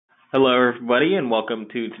Hello, everybody, and welcome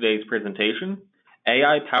to today's presentation,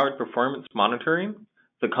 AI-Powered Performance Monitoring,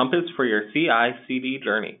 the Compass for Your CI/CD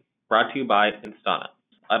Journey, brought to you by Instana.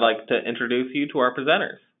 I'd like to introduce you to our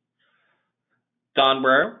presenters. Don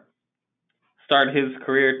Brewer started his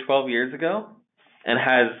career 12 years ago and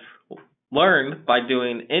has learned by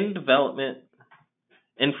doing in-development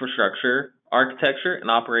infrastructure, architecture, and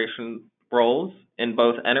operation roles in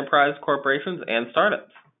both enterprise corporations and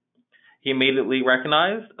startups. He immediately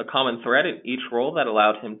recognized a common thread in each role that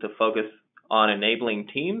allowed him to focus on enabling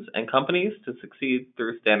teams and companies to succeed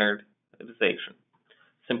through standardization,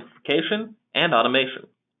 simplification, and automation.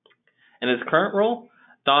 In his current role,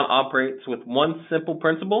 Don operates with one simple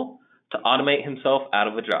principle: to automate himself out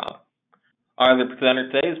of a job. Our other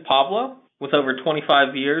presenter today is Pablo, with over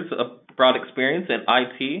 25 years of broad experience in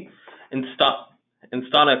IT.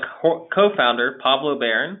 Instana co-founder Pablo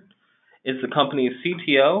Barron is the company's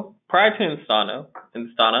CTO. Prior to Instana,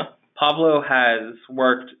 Pablo has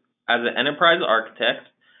worked as an enterprise architect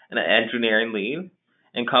and an engineering lead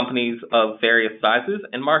in companies of various sizes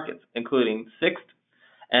and markets, including Sixt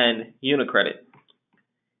and Unicredit.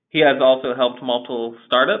 He has also helped multiple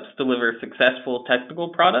startups deliver successful technical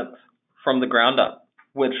products from the ground up,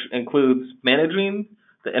 which includes managing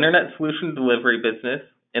the internet solution delivery business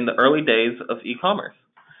in the early days of e-commerce.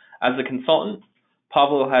 As a consultant,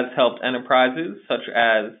 Pablo has helped enterprises such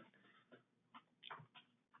as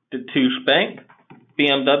Deutsche Bank,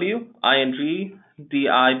 BMW, ING,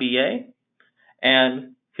 DIBA,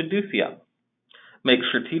 and Fiducia make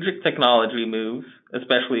strategic technology moves,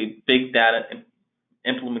 especially big data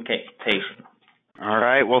implementation. All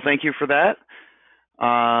right. Well, thank you for that.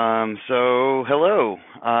 Hello.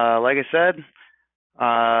 Like I said,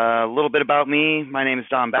 a little bit about me. My name is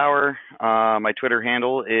Don Bauer. My Twitter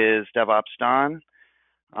handle is DevOps Don.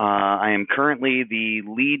 I am currently the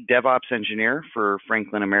lead DevOps engineer for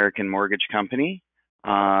Franklin American Mortgage Company,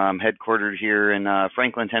 headquartered here in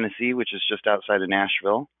Franklin, Tennessee, which is just outside of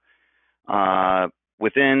Nashville.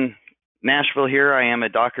 Within Nashville here, I am a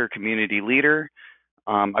Docker community leader.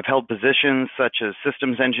 I've held positions such as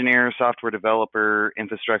systems engineer, software developer,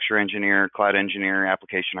 infrastructure engineer, cloud engineer,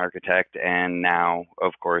 application architect, and now,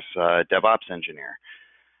 of course, DevOps engineer.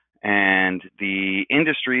 And the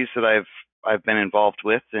industries that I've been involved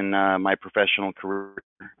with in my professional career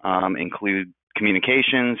include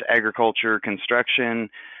communications, agriculture, construction,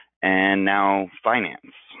 and now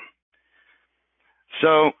finance.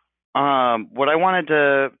 So what I wanted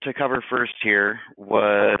to cover first here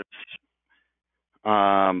was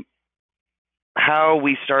how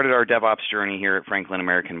we started our DevOps journey here at Franklin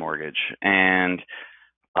American Mortgage. And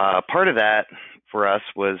part of that for us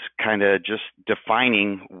was kind of just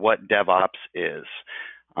defining what DevOps is.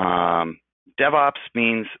 DevOps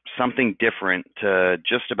means something different to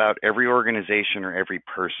just about every organization or every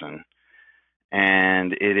person.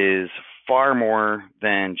 And it is far more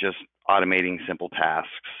than just automating simple tasks.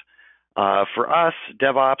 For us,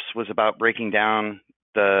 DevOps was about breaking down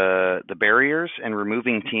the barriers and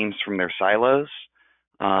removing teams from their silos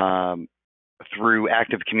through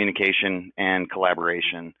active communication and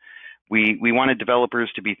collaboration. We wanted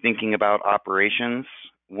developers to be thinking about operations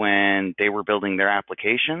when they were building their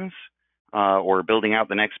applications or building out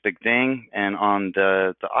the next big thing. And on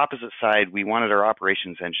the opposite side, we wanted our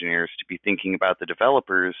operations engineers to be thinking about the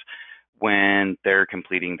developers when they're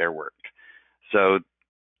completing their work. So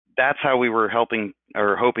that's how we were hoping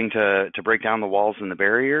to break down the walls and the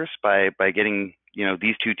barriers by getting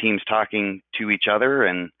these two teams talking to each other,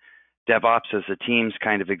 and DevOps as a teams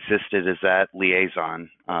kind of existed as that liaison,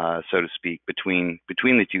 so to speak, between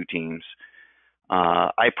the two teams.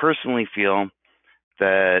 I personally feel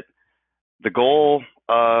that the goal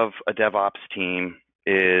of a DevOps team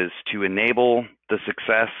is to enable the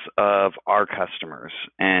success of our customers.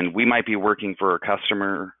 And we might be working for a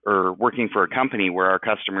customer or working for a company where our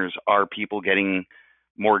customers are people getting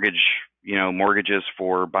mortgages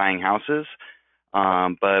for buying houses.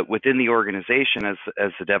 But within the organization, as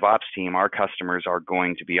the DevOps team, our customers are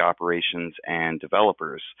going to be operations and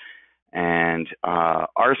developers. And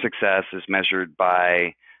our success is measured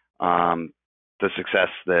by the success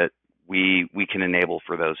that we can enable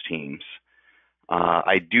for those teams.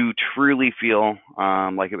 I do truly feel,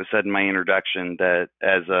 like it was said in my introduction, that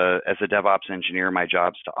as a DevOps engineer, my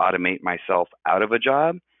job is to automate myself out of a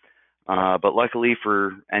job. But luckily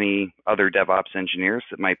for any other DevOps engineers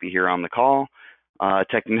that might be here on the call,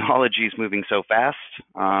 technology is moving so fast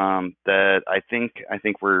that I think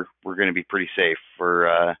we're going to be pretty safe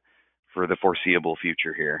for the foreseeable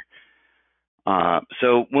future here.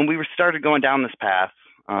 So when we started going down this path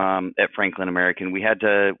at Franklin American, we had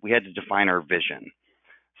to define our vision.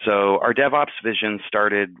 So our DevOps vision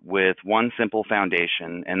started with one simple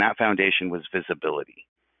foundation, and that foundation was visibility.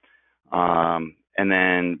 And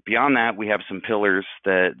then beyond that, we have some pillars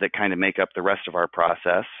that kind of make up the rest of our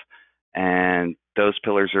process. And those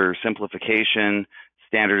pillars are simplification,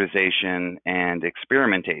 standardization, and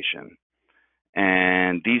experimentation.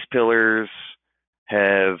 And these pillars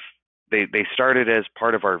they started as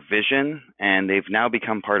part of our vision, and they've now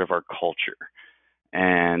become part of our culture.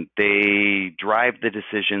 And they drive the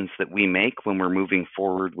decisions that we make when we're moving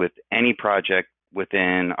forward with any project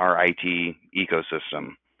within our IT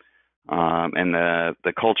ecosystem. And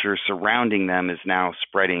the culture surrounding them is now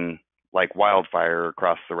spreading like wildfire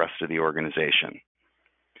across the rest of the organization.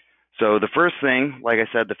 So the first thing, like I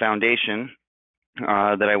said, the foundation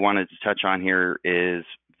that I wanted to touch on here is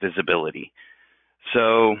visibility.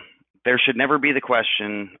 So there should never be the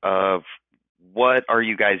question of what are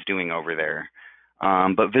you guys doing over there?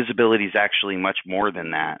 But visibility is actually much more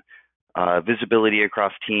than that. Visibility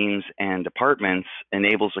across teams and departments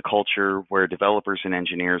enables a culture where developers and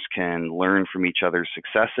engineers can learn from each other's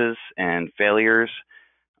successes and failures.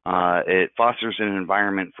 It fosters an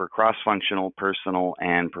environment for cross-functional, personal,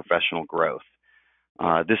 and professional growth.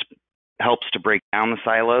 This helps to break down the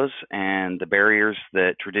silos and the barriers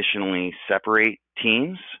that traditionally separate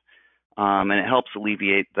teams, and it helps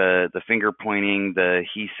alleviate the finger pointing, the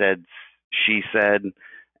he said, she said,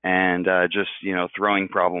 and just throwing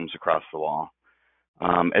problems across the wall.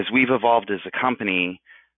 As we've evolved as a company,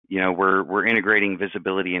 we're integrating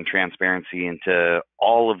visibility and transparency into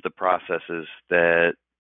all of the processes that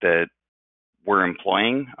we're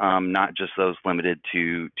employing, not just those limited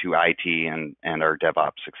to IT and our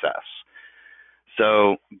DevOps success.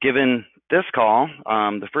 So given this call,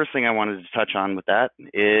 the first thing I wanted to touch on with that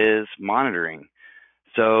is monitoring.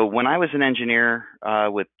 So when I was an engineer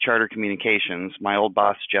with Charter Communications, my old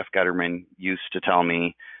boss, Jeff Gutterman, used to tell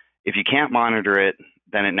me, if you can't monitor it,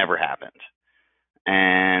 then it never happened.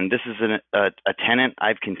 And this is a tenet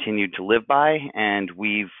I've continued to live by, and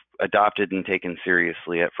we've adopted and taken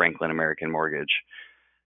seriously at Franklin American Mortgage.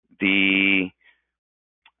 The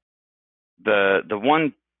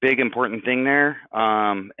one big important thing there,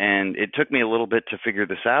 and it took me a little bit to figure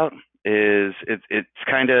this out, is it's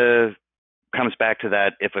kind of comes back to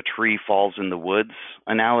that if a tree falls in the woods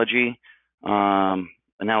analogy.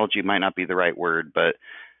 Analogy might not be the right word, but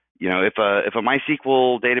if a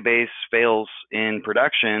MySQL database fails in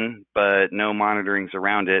production but no monitorings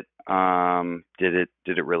around it, did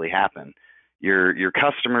it really happen? Your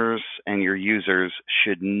customers and your users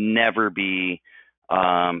should never be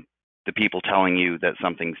the people telling you that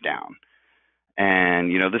something's down.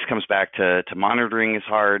 And this comes back to monitoring is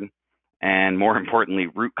hard. And more importantly,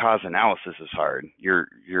 root cause analysis is hard. Your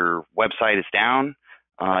website is down.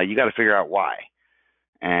 You got to figure out why.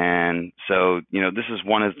 And so, this is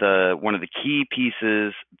one of the key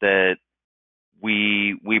pieces that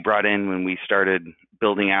we brought in when we started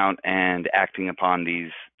building out and acting upon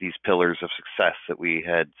these pillars of success that we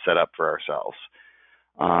had set up for ourselves.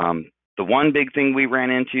 The one big thing we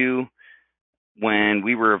ran into when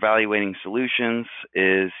we were evaluating solutions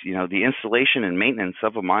is, the installation and maintenance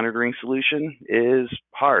of a monitoring solution is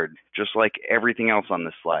hard, just like everything else on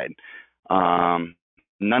this slide.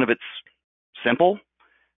 None of it's simple,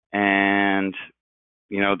 and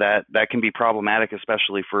that can be problematic,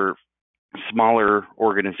 especially for smaller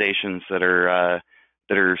organizations that are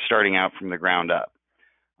starting out from the ground up.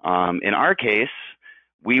 In our case,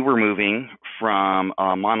 we were moving from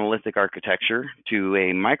a monolithic architecture to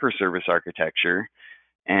a microservice architecture.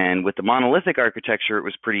 And with the monolithic architecture, it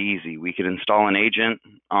was pretty easy. We could install an agent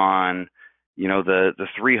on, the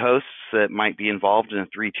three hosts that might be involved in a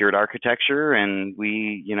three-tiered architecture, and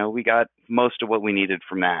we got most of what we needed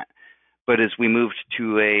from that. But as we moved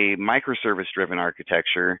to a microservice-driven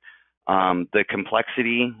architecture, the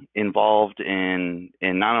complexity involved in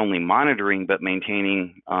not only monitoring but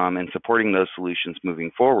maintaining and supporting those solutions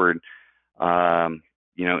moving forward,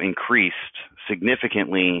 increased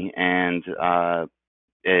significantly, and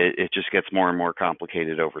it just gets more and more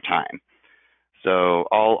complicated over time. So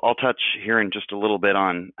I'll touch here in just a little bit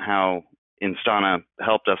on how Instana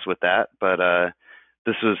helped us with that, but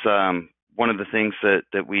this was one of the things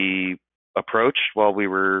that we approached while we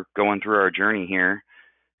were going through our journey here.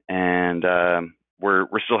 And we're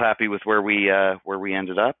still happy with where we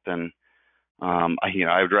ended up, and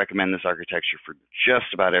I would recommend this architecture for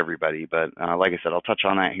just about everybody. But like I said, I'll touch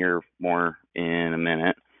on that here more in a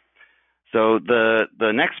minute. So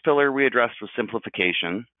the next pillar we addressed was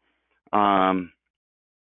simplification.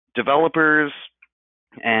 Developers,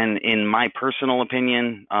 and in my personal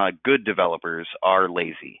opinion, good developers are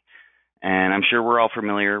lazy, and I'm sure we're all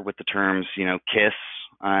familiar with the terms, KISS,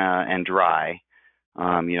 and dry.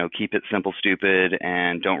 Keep it simple, stupid,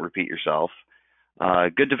 and don't repeat yourself.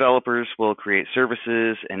 Good developers will create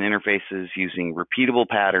services and interfaces using repeatable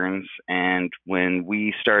patterns. And when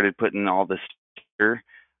we started putting all this together,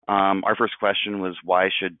 our first question was, why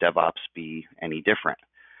should DevOps be any different?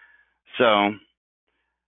 So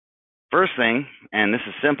first thing, and this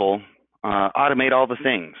is simple, automate all the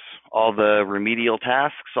things, all the remedial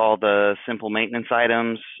tasks, all the simple maintenance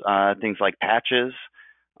items, things like patches.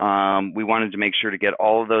 We wanted to make sure to get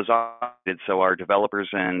all of those automated so our developers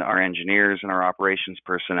and our engineers and our operations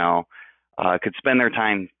personnel could spend their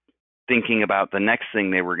time thinking about the next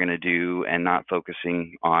thing they were going to do and not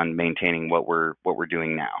focusing on maintaining what we're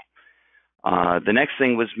doing now. The next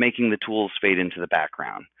thing was making the tools fade into the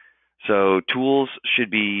background. So tools should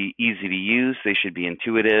be easy to use, they should be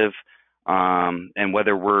intuitive, and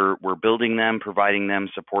whether we're building them, providing them,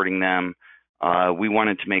 supporting them, we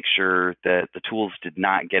wanted to make sure that the tools did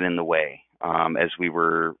not get in the way as we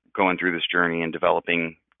were going through this journey and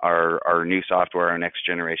developing our new software, our next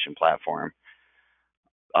generation platform.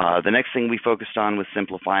 The next thing we focused on was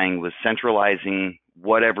simplifying, was centralizing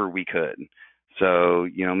whatever we could. So,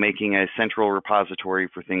 making a central repository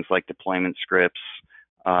for things like deployment scripts,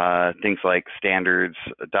 things like standards,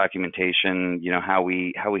 documentation, how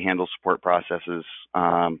we handle support processes,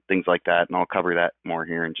 things like that. And I'll cover that more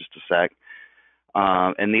here in just a sec.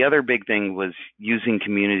 And the other big thing was using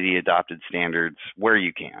community adopted standards where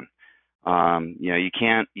you can. You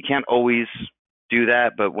can't always do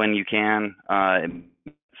that, but when you can,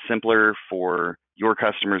 it's simpler for your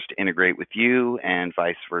customers to integrate with you and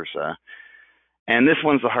vice versa. And this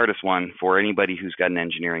one's the hardest one for anybody who's got an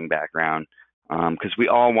engineering background, because we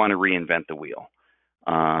all want to reinvent the wheel.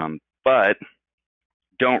 But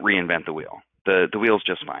don't reinvent the wheel. The wheel's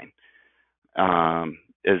just fine.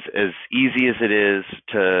 As easy as it is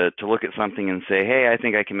to look at something and say, hey, I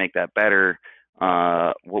think I can make that better,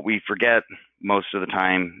 what we forget most of the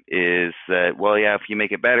time is that, well, yeah, if you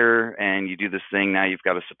make it better and you do this thing, now you've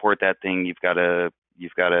got to support that thing, you've got to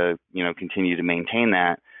continue to maintain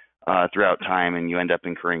that throughout time, and you end up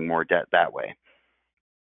incurring more debt that way.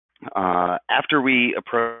 After we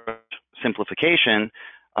approached simplification,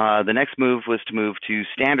 the next move was to move to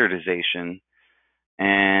standardization.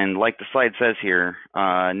 And like the slide says here,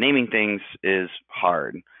 naming things is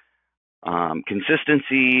hard.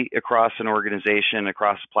 Consistency across an organization,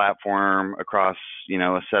 across a platform, across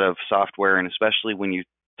a set of software, and especially when you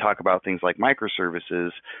talk about things like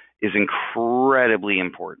microservices, is incredibly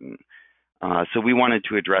important. So we wanted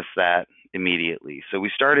to address that immediately. So we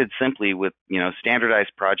started simply with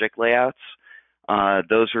standardized project layouts.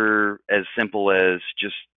 Those are as simple as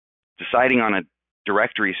just deciding on a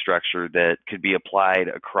directory structure that could be applied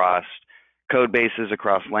across code bases,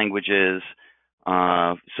 across languages.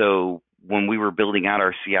 So when we were building out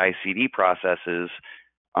our CI/CD processes,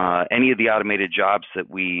 any of the automated jobs that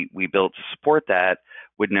we built to support that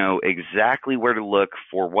would know exactly where to look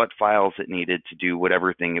for what files it needed to do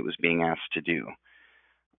whatever thing it was being asked to do.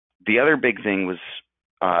 The other big thing was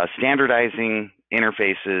standardizing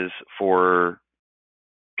interfaces for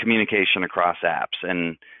communication across apps.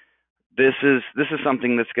 And this is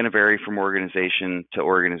something that's going to vary from organization to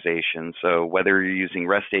organization. So whether you're using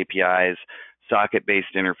REST APIs,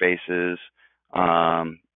 socket-based interfaces,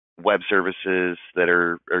 web services that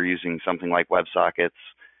are using something like WebSockets,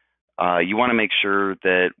 you want to make sure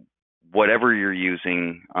that whatever you're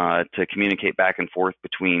using to communicate back and forth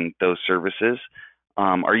between those services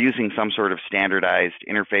are using some sort of standardized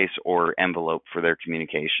interface or envelope for their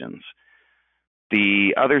communications.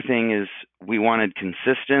 The other thing is we wanted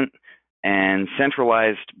consistent and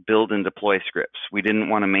centralized build and deploy scripts. We didn't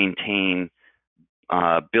want to maintain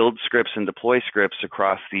build scripts and deploy scripts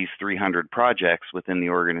across these 300 projects within the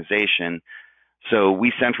organization. So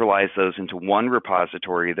we centralized those into one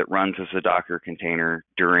repository that runs as a Docker container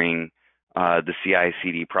during the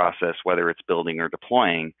CI/CD process, whether it's building or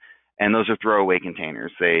deploying. And those are throwaway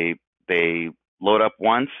containers. They load up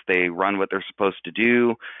once, they run what they're supposed to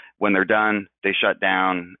do. When they're done, they shut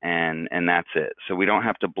down, and that's it. So we don't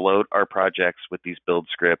have to bloat our projects with these build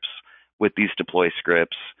scripts, with these deploy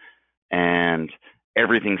scripts, and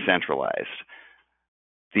everything centralized.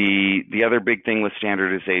 The other big thing with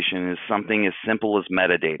standardization is something as simple as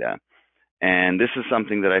metadata. And this is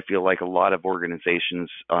something that I feel like a lot of organizations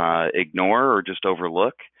ignore or just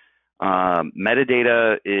overlook.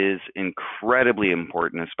 Metadata is incredibly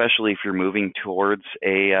important, especially if you're moving towards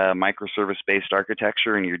a microservice-based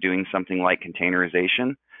architecture and you're doing something like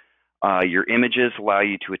containerization. Your images allow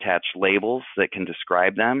you to attach labels that can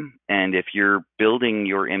describe them. And if you're building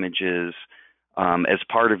your images as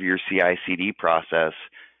part of your CI/CD process,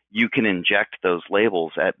 you can inject those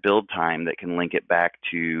labels at build time that can link it back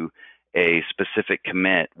to a specific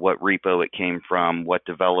commit, what repo it came from, what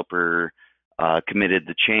developer committed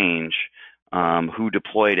the change, who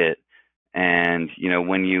deployed it. And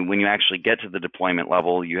when you actually get to the deployment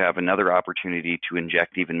level, you have another opportunity to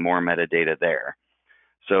inject even more metadata there.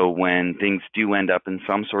 So when things do end up in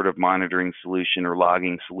some sort of monitoring solution or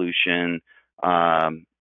logging solution,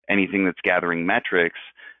 anything that's gathering metrics,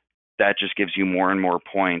 that just gives you more and more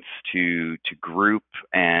points to group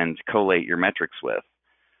and collate your metrics with.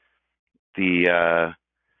 The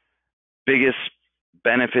biggest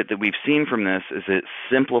benefit that we've seen from this is it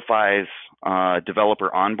simplifies developer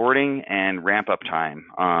onboarding and ramp up time.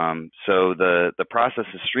 So the process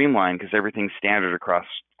is streamlined because everything's standard across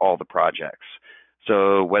all the projects.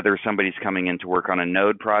 So whether somebody's coming in to work on a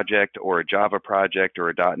Node project or a Java project or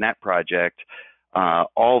a .NET project,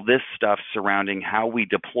 all this stuff surrounding how we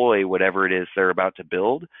deploy whatever it is they're about to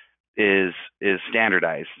build is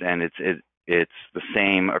standardized, and it's the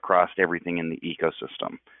same across everything in the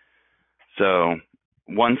ecosystem. So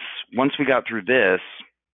once we got through this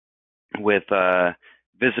with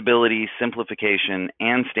visibility, simplification,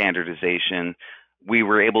 and standardization, we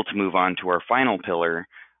were able to move on to our final pillar,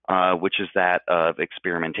 which is that of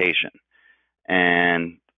experimentation.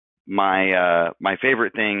 And my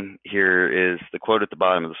favorite thing here is the quote at the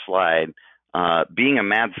bottom of the slide. Being a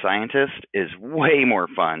mad scientist is way more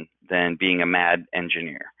fun than being a mad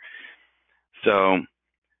engineer. So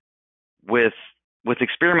with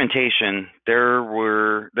experimentation, there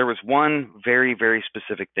was one very, very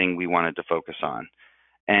specific thing we wanted to focus on,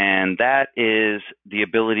 and that is the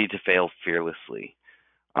ability to fail fearlessly.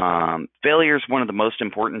 Failure is one of the most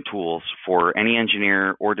important tools for any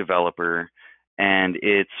engineer or developer, and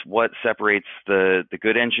it's what separates the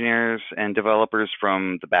good engineers and developers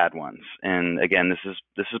from the bad ones. And again, this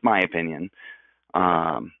is my opinion,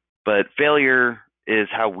 but failure is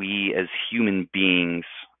how we as human beings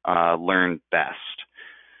learn best.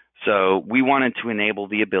 So we wanted to enable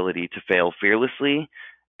the ability to fail fearlessly,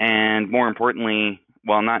 and more importantly,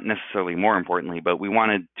 well, not necessarily more importantly, but we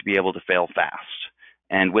wanted to be able to fail fast.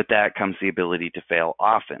 And with that comes the ability to fail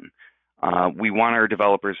often. We want our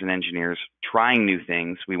developers and engineers trying new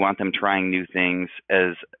things. We want them trying new things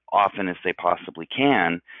as often as they possibly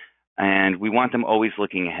can. And we want them always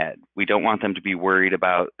looking ahead. We don't want them to be worried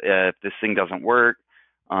about if this thing doesn't work,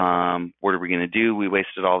 what are we going to do? We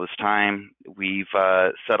wasted all this time. We've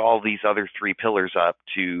set all these other three pillars up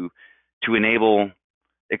to enable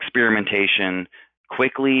experimentation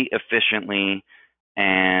quickly, efficiently,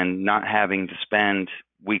 and not having to spend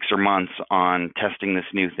weeks or months on testing this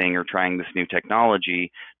new thing or trying this new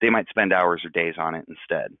technology. They might spend hours or days on it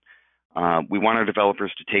instead. We want our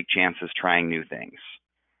developers to take chances trying new things.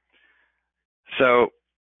 So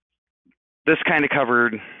this kind of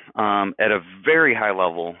covered at a very high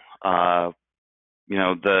level, the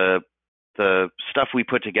stuff we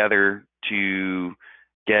put together to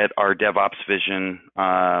get our DevOps vision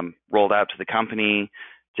rolled out to the company,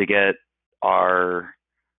 to get our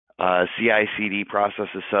CI/CD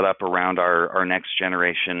processes set up around our next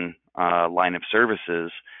generation line of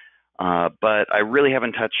services. But I really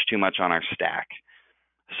haven't touched too much on our stack.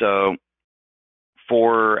 So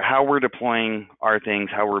for how we're deploying our things,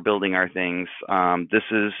 how we're building our things, this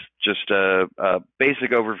is just a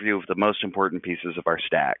basic overview of the most important pieces of our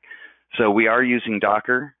stack. So we are using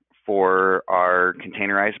Docker for our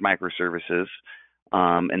containerized microservices.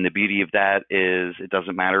 And the beauty of that is it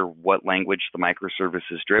doesn't matter what language the microservice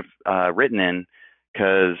is written in,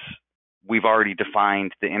 because we've already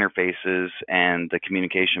defined the interfaces and the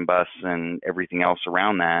communication bus and everything else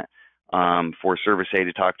around that. For service A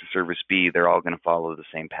to talk to service B, they're all going to follow the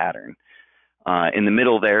same pattern. In the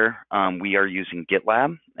middle there, we are using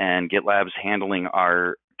GitLab, and GitLab's handling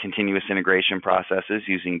our continuous integration processes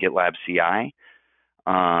using GitLab CI.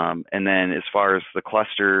 And then as far as the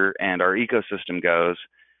cluster and our ecosystem goes,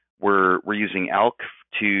 we're using Elk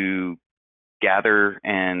to gather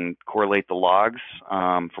and correlate the logs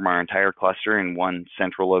from our entire cluster in one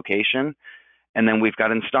central location. And then we've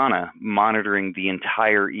got Instana monitoring the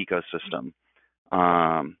entire ecosystem,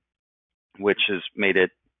 which has made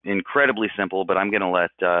it incredibly simple. But I'm going to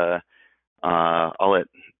let I'll let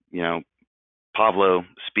Pablo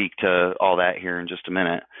speak to all that here in just a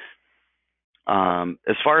minute.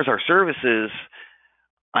 As far as our services,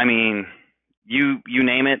 I mean, you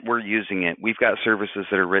name it, we're using it. We've got services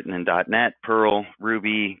that are written in .NET, Perl,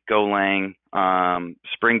 Ruby, Golang,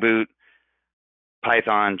 Spring Boot,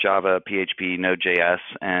 Python, Java, PHP, Node.js,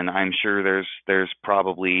 and I'm sure there's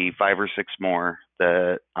probably 5 or 6 more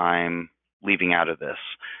that I'm leaving out of this.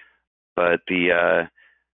 But the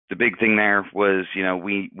the big thing there was,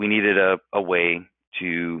 we needed a way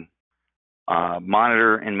to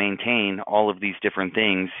monitor and maintain all of these different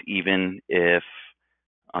things, even if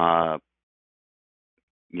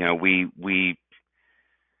we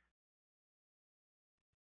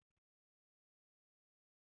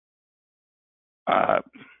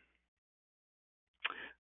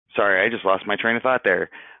sorry, I just lost my train of thought there.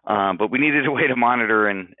 But we needed a way to monitor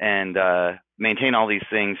and maintain all these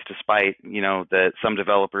things, despite that some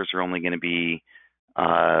developers are only going to be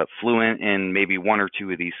fluent in maybe one or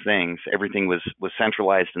two of these things. Everything was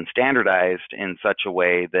centralized and standardized in such a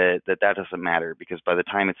way that doesn't matter, because by the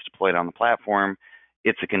time it's deployed on the platform,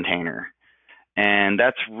 it's a container. And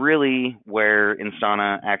that's really where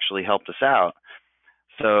Instana actually helped us out.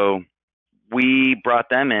 So we brought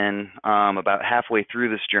them in about halfway through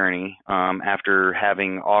this journey, after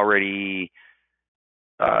having already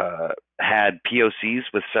had POCs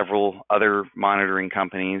with several other monitoring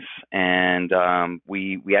companies, and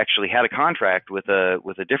we actually had a contract with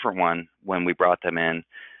a different one when we brought them in,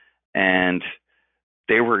 and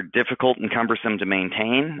they were difficult and cumbersome to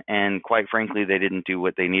maintain, and quite frankly, they didn't do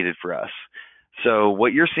what they needed for us. So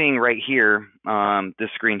what you're seeing right here, this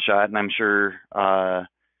screenshot, and I'm sure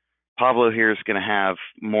Pablo here is going to have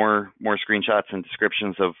more screenshots and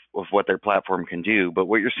descriptions of what their platform can do. But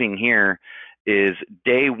what you're seeing here is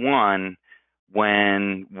day one,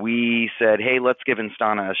 when we said, hey, let's give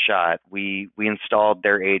Instana a shot. We installed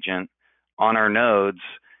their agent on our nodes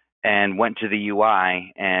and went to the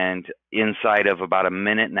UI, and inside of about a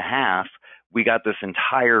minute and a half, we got this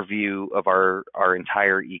entire view of our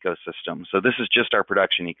entire ecosystem. So this is just our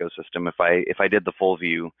production ecosystem. If I did the full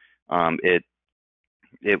view, it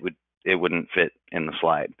wouldn't fit in the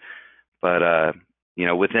slide. But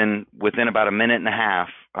within about a minute and a half,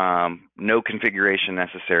 no configuration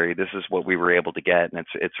necessary, this is what we were able to get, and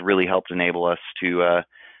it's really helped enable us to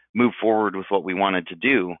move forward with what we wanted to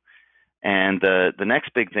do. And the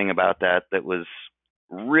next big thing about that was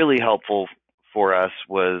really helpful for us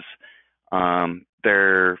was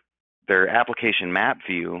their application map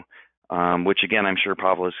view, which again I'm sure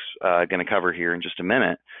Pablo's going to cover here in just a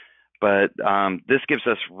minute. But this gives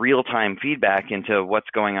us real-time feedback into what's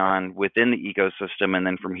going on within the ecosystem, and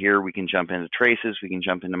then from here we can jump into traces, we can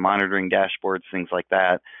jump into monitoring dashboards, things like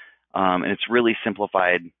that. And it's really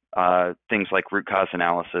simplified things like root cause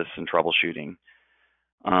analysis and troubleshooting.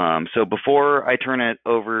 So before I turn it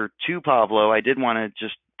over to Pablo, I did want to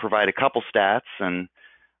just provide a couple stats, and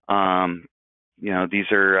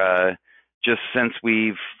these are just since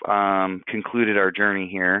we've concluded our journey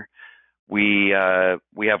here. We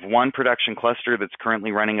have one production cluster that's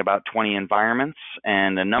currently running about 20 environments,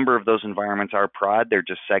 and a number of those environments are prod. They're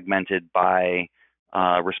just segmented by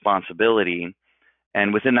responsibility.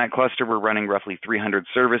 And within that cluster, we're running roughly 300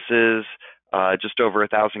 services, just over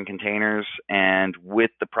 1,000 containers. And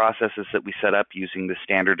with the processes that we set up using the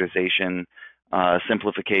standardization,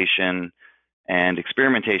 simplification, and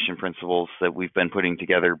experimentation principles that we've been putting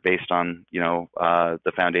together based on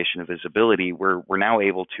the foundation of visibility, we're now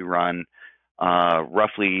able to run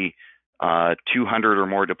roughly 200 or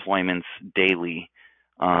more deployments daily,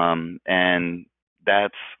 and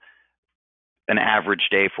that's an average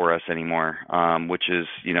day for us anymore, which is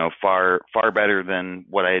far better than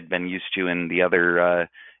what I had been used to in the other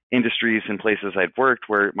industries and places I'd worked,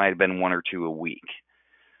 where it might have been one or two a week.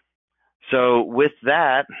 So with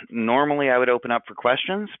that, normally I would open up for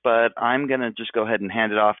questions, but I'm going to just go ahead and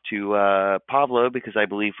hand it off to Pablo, because I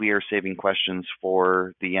believe we are saving questions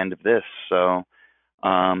for the end of this. So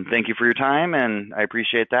thank you for your time, and I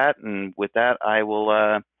appreciate that. And with that, I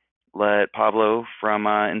will let Pablo from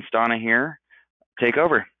Instana here take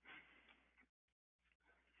over.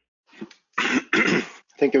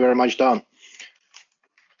 Thank you very much, Don.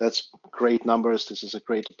 That's great numbers. This is a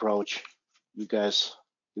great approach. You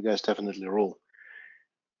guys definitely rule.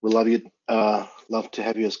 We love you. Love to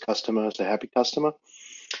have you as customer, as a happy customer.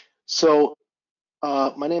 So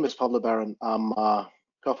my name is Pablo Baron. I'm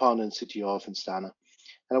co-founder and CTO of Instana.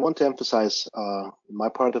 And I want to emphasize in my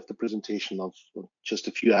part of the presentation of just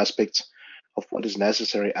a few aspects of what is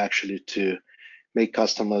necessary actually to make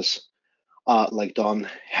customers like Don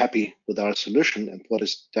happy with our solution, and what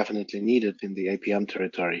is definitely needed in the APM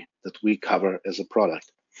territory that we cover as a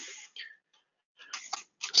product.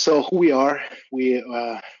 So who we are, we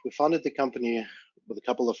founded the company with a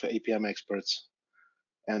couple of APM experts,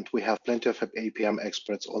 and we have plenty of APM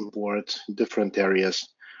experts on board in different areas,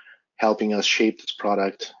 helping us shape this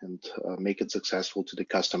product and make it successful to the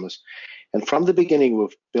customers. And from the beginning,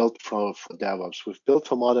 we've built for DevOps. We've built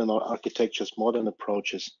for modern architectures, modern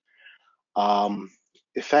approaches,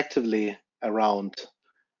 effectively around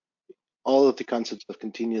all of the concepts of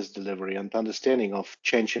continuous delivery and understanding of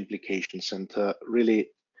change implications and really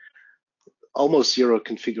almost zero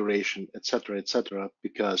configuration, etc.,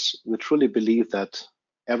 because we truly believe that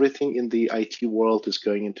everything in the IT world is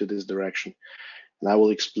going into this direction. And I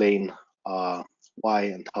will explain why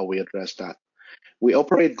and how we address that. We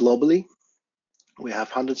operate globally. We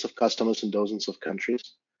have hundreds of customers in dozens of countries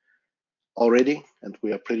already, and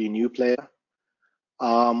we are a pretty new player.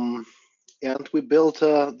 And we built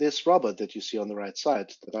this robot that you see on the right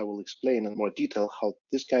side that I will explain in more detail how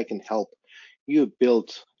this guy can help you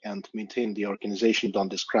build and maintain the organization Don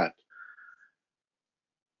described.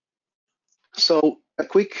 So a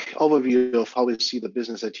quick overview of how we see the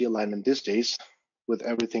business IT alignment these days with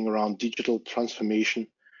everything around digital transformation.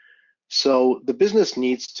 So the business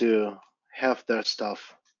needs to have their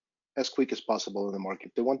stuff as quick as possible in the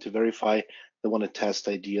market. They want to verify, they want to test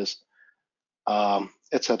ideas,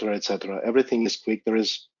 etc., etc. Everything is quick. There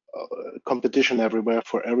is competition everywhere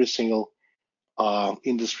for every single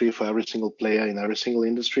industry, for every single player in every single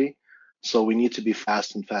industry. So we need to be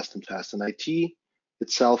fast and fast and fast. And IT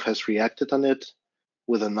itself has reacted on it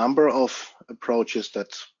with a number of approaches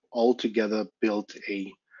that all together build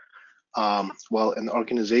a an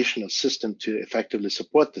organizational system to effectively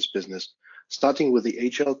support this business, starting with the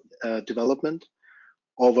agile development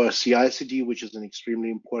over CI/CD, which is an extremely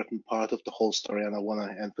important part of the whole story, and I want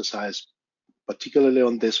to emphasize particularly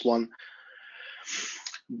on this one.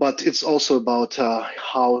 But it's also about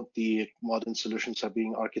how the modern solutions are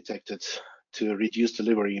being architected to reduce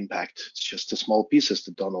delivery impact. It's just the small pieces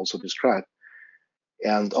that Don also described.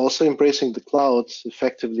 And also embracing the cloud,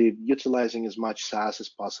 effectively utilizing as much SaaS as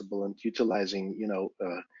possible and utilizing,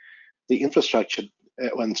 the infrastructure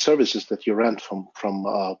and services that you rent from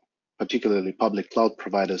particularly public cloud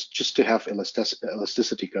providers, just to have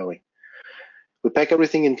elasticity going. We pack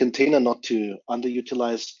everything in container not to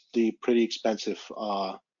underutilize the pretty expensive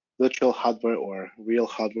virtual hardware or real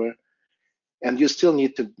hardware. And you still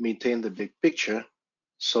need to maintain the big picture.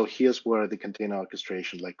 So here's where the container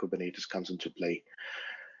orchestration like Kubernetes comes into play.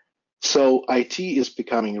 So IT is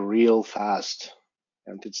becoming real fast,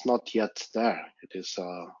 and it's not yet there. It is,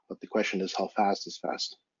 but the question is, how fast is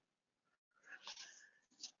fast?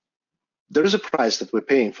 There is a price that we're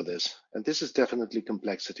paying for this, and this is definitely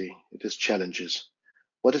complexity. It is challenges.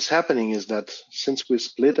 What is happening is that since we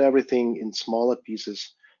split everything in smaller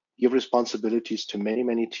pieces, give responsibilities to many,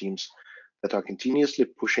 many teams that are continuously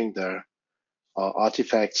pushing their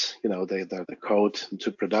artifacts, the code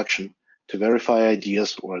into production to verify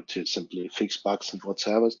ideas or to simply fix bugs and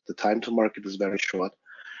whatsoever. The time to market is very short.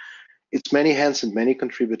 It's many hands and many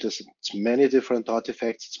contributors. It's many different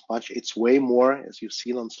artifacts. It's way more, as you've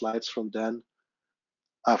seen on slides from Don,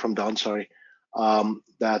 that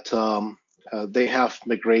they have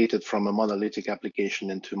migrated from a monolithic application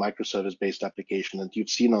into microservice-based application. And you've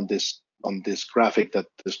seen on this graphic that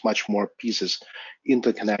there's much more pieces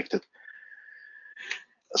interconnected.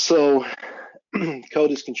 So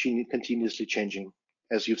code is continuously changing.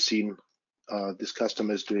 As you've seen, this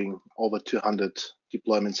customer is doing over 200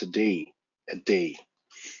 deployments a day.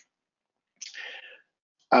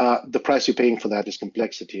 The price you're paying for that is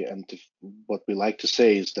complexity. And what we like to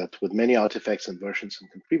say is that with many artifacts and versions and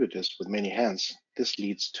contributors with many hands, this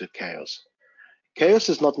leads to chaos. Chaos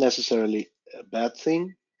is not necessarily a bad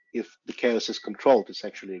thing. If the chaos is controlled, it's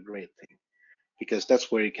actually a great thing, because that's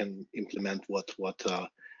where you can implement what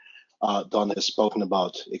Don has spoken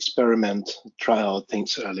about: experiment, try out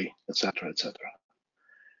things early, etc., etc.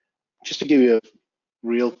 Just to give you a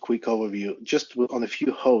real quick overview, just on a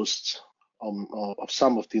few hosts of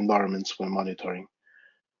some of the environments we're monitoring.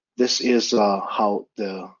 This is how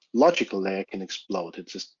the logical layer can explode.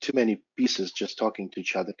 It's just too many pieces just talking to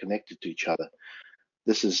each other, connected to each other.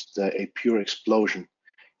 This is a pure explosion,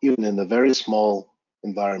 even in a very small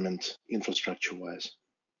environment, infrastructure-wise.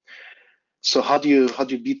 So how do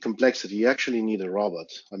you beat complexity? You actually need a robot.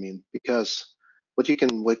 I mean, because what you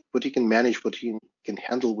can manage, what you can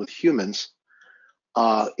handle with humans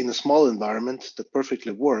in a small environment that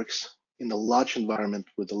perfectly works, in a large environment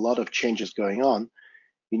with a lot of changes going on,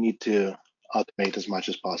 you need to automate as much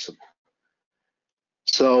as possible.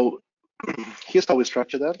 So here's how we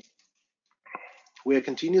structure that. We are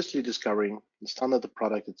continuously discovering, it's not the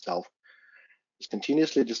product itself, it's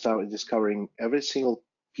continuously discovering every single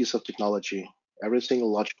piece of technology, every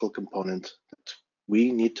single logical component that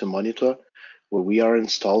we need to monitor, where we are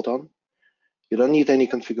installed on. You don't need any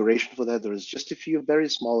configuration for that. There is just a few very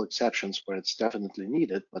small exceptions where it's definitely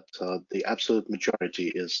needed, but the absolute majority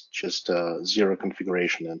is just zero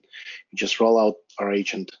configuration. And you just roll out our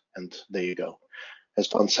agent, and there you go. As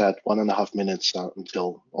Don said, 1.5 minutes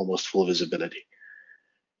until almost full visibility.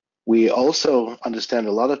 We also understand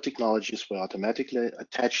a lot of technologies. We're automatically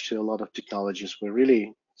attached to a lot of technologies. We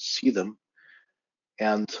really see them.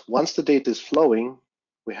 And once the data is flowing,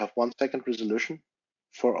 we have 1 second resolution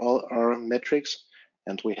for all our metrics,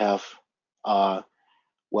 and we have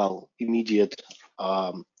immediate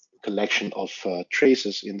collection of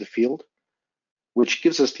traces in the field, which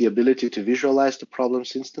gives us the ability to visualize the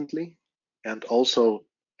problems instantly, and also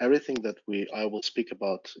everything that I will speak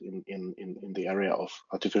about in the area of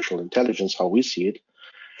artificial intelligence, how we see it.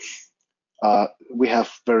 We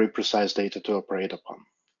have very precise data to operate upon,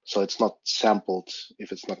 so it's not sampled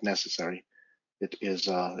if it's not necessary. It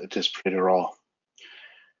is pretty raw.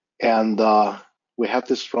 And we have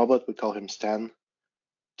this robot, we call him Stan,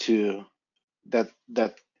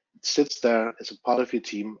 that sits there as a part of your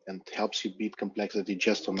team and helps you beat complexity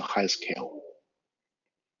just on a high scale.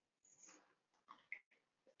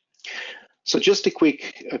 So just a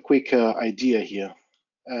quick idea here.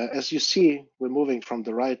 As you see, we're moving from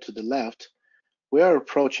the right to the left. We are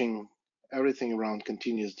approaching everything around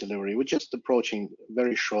continuous delivery. We're just approaching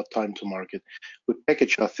very short time to market. We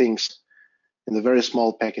package our things in the very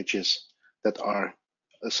small packages that are,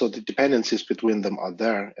 so the dependencies between them are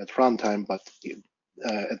there at runtime, but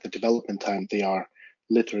at the development time, they are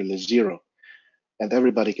literally zero, and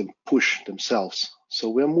everybody can push themselves. So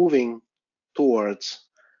we're moving towards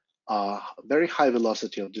very high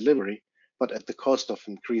velocity of delivery, but at the cost of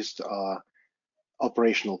increased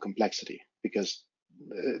operational complexity, because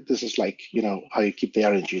this is like, how you keep the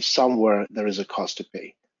energy. Somewhere there is a cost to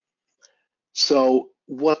pay. So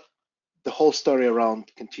what the whole story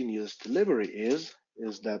around continuous delivery is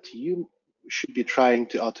that you should be trying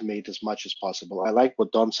to automate as much as possible. I like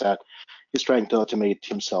what Don said. He's trying to automate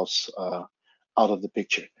himself out of the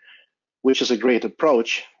picture, which is a great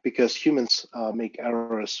approach, because humans make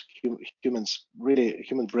errors. Human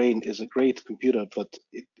brain is a great computer, but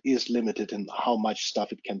it is limited in how much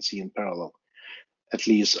stuff it can see in parallel, at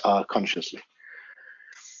least consciously.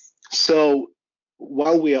 So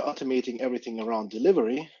while we are automating everything around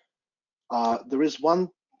delivery, there is one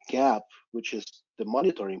gap, which is the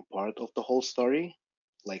monitoring part of the whole story.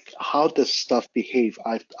 Like, how does stuff behave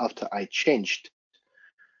after I changed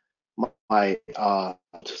my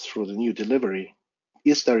through the new delivery?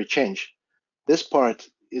 Is there a change? This part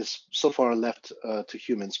is so far left to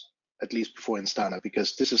humans, at least before Instana,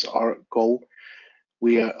 because this is our goal.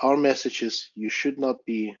 Our message is you should not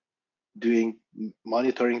be doing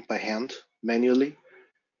monitoring by hand manually.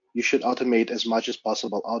 You should automate as much as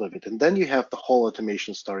possible out of it. And then you have the whole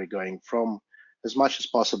automation story going from as much as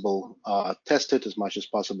possible tested, as much as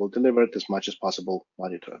possible delivered, as much as possible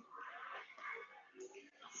monitored.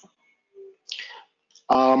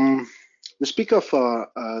 We speak of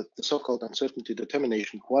the so-called uncertainty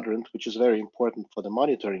determination quadrant, which is very important for the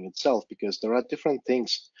monitoring itself, because there are different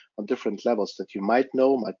things on different levels that you might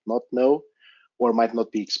know, might not know, or might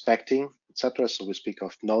not be expecting, etc. So we speak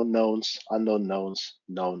of known knowns, unknown knowns,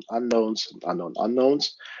 known unknowns, and unknown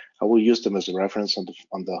unknowns. I will use them as a reference on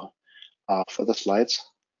the further slides.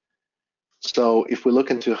 So if we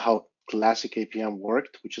look into how classic APM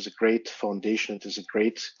worked, which is a great foundation, it is a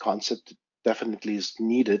great concept, definitely is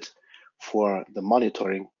needed for the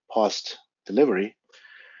monitoring post delivery.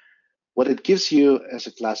 What it gives you as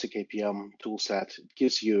a classic APM toolset, it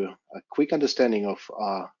gives you a quick understanding of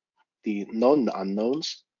the known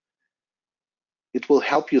unknowns. It will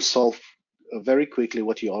help you solve very quickly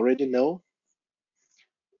what you already know,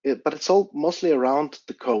 but it's all mostly around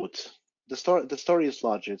the code. The story is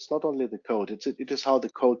larger. It's not only the code, it is how the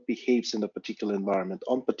code behaves in a particular environment,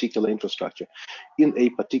 on particular infrastructure, in a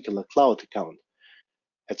particular cloud account,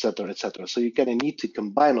 etc., etc. So you're gonna need to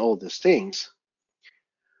combine all these things.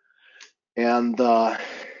 And the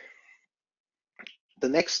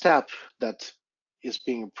next step that is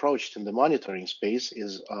being approached in the monitoring space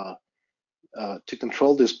is to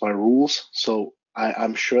control this by rules. So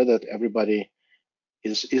I'm sure that everybody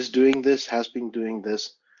is doing this, has been doing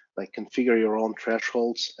this, like configure your own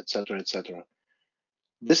thresholds, etc., etc.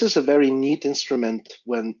 This is a very neat instrument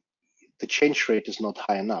when the change rate is not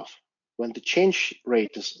high enough. When the change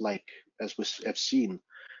rate is like, as we have seen,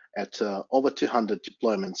 at over 200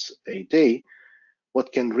 deployments a day,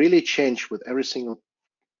 what can really change with every single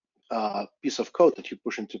piece of code that you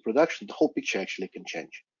push into production, the whole picture actually can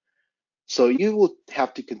change. So you will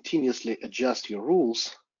have to continuously adjust your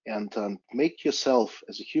rules and make yourself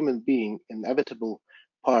as a human being inevitable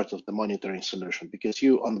part of the monitoring solution, because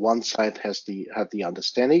you on one side have the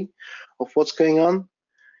understanding of what's going on.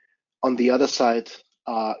 On the other side,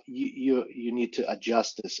 you need to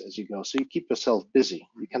adjust this as you go. So you keep yourself busy.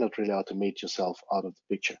 You cannot really automate yourself out of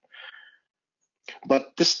the picture.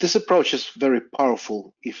 But this approach is very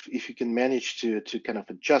powerful if you can manage to kind of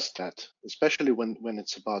adjust that, especially when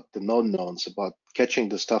it's about the known knowns, about catching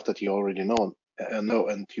the stuff that you already know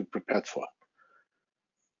and you prepared for.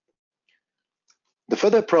 The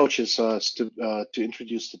further approach is to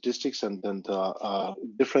introduce statistics, and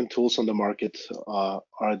different tools on the market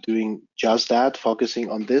are doing just that, focusing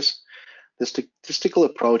on this. The statistical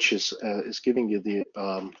approach is giving you the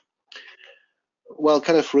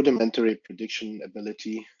kind of rudimentary prediction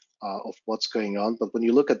ability of what's going on. But when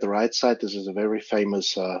you look at the right side, this is a very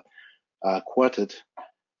famous quartet.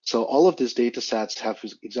 So all of these data sets have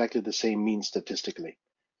exactly the same mean statistically,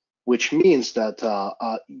 which means that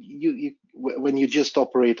when you just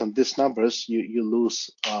operate on these numbers, you lose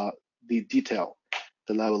the detail,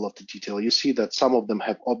 the level of the detail. You see that some of them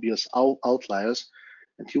have obvious outliers,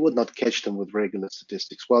 and you would not catch them with regular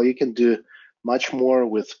statistics. Well, you can do much more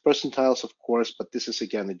with percentiles, of course, but this is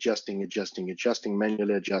again adjusting,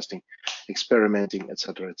 manually adjusting, experimenting,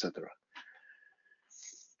 etc., etc.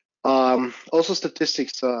 Also,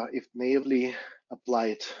 statistics, if naively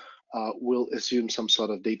applied, will assume some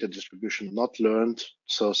sort of data distribution not learned.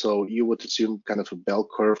 So you would assume kind of a bell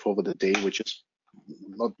curve over the day, which is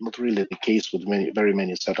not really the case with very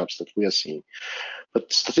many setups that we are seeing.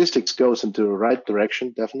 But statistics goes into the right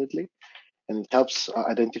direction, definitely, and it helps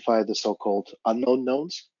identify the so-called unknown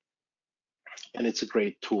knowns. And it's a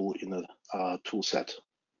great tool in a tool set.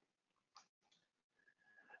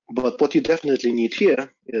 But what you definitely need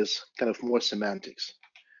here is kind of more semantics.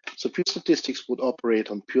 So pure statistics would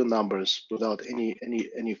operate on pure numbers without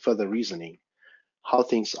any further reasoning, how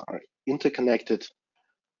things are interconnected,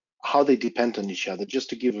 how they depend on each other. Just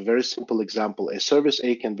to give a very simple example, a service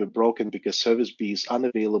A can be broken because service B is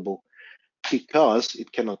unavailable because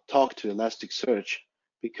it cannot talk to Elasticsearch,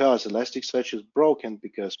 because Elasticsearch is broken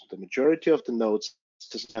because the majority of the nodes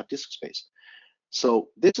doesn't have disk space. So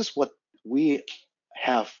this is what we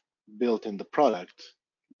have built in the product,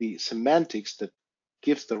 the semantics that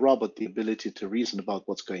gives the robot the ability to reason about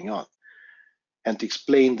what's going on and to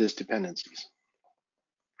explain these dependencies.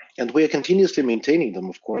 And we are continuously maintaining them,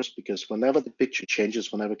 of course, because whenever the picture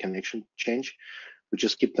changes, whenever connection change, we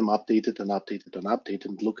just keep them updated and updated and updated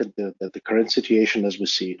and look at the current situation as we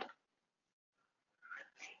see it.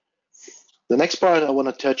 The next part I want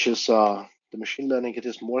to touch is the machine learning. It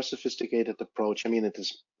is more sophisticated approach. I mean, it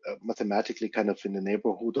is mathematically kind of in the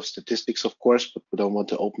neighborhood of statistics, of course, but we don't want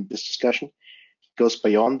to open this discussion. It goes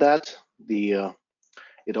beyond that.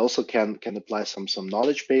 It also can apply some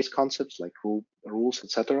knowledge-based concepts like rules,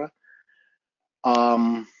 etc.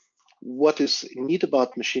 What is neat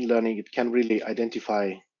about machine learning, it can really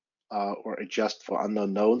identify or adjust for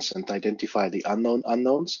unknown knowns and identify the unknown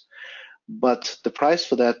unknowns. But the price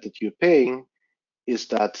for that you're paying is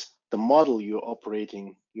that the model you're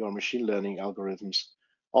operating your machine learning algorithms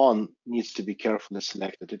on needs to be carefully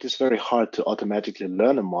selected. It is very hard to automatically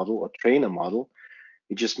learn a model or train a model.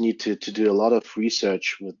 You just need to do a lot of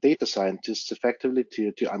research with data scientists effectively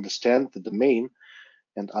to understand the domain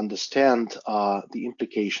and understand the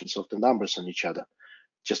implications of the numbers on each other,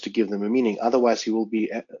 just to give them a meaning. Otherwise, you will be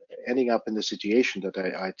ending up in the situation that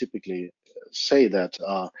I typically say that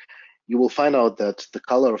you will find out that the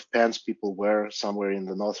color of pants people wear somewhere in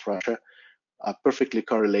the North Russia perfectly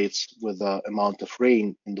correlates with the amount of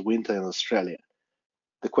rain in the winter in Australia.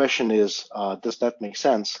 The question is, does that make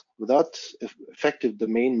sense? Without effective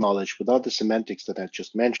domain knowledge, without the semantics that I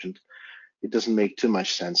just mentioned, it doesn't make too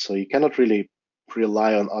much sense. So you cannot really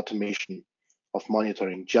rely on automation of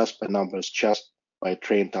monitoring just by numbers, just by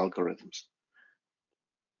trained algorithms.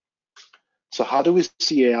 So how do we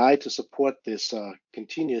see AI to support this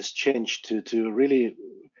continuous change to really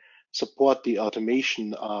support the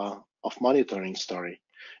automation of monitoring story?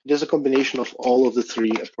 It is a combination of all of the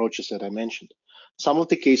three approaches that I mentioned. Some of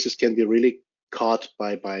the cases can be really caught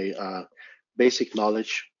by basic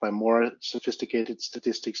knowledge, by more sophisticated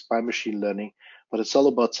statistics, by machine learning, but it's all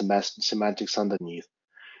about semantics underneath.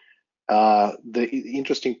 The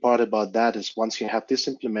interesting part about that is once you have this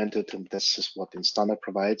implemented, and this is what Instana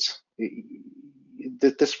provides,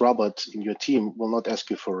 this robot in your team will not ask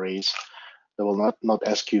you for a raise. They will not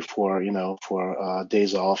ask you for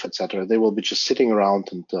days off, etc. They will be just sitting around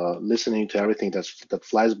and listening to everything that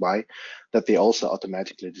flies by, that they also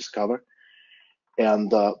automatically discover,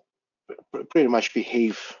 and pretty much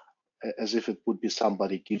behave as if it would be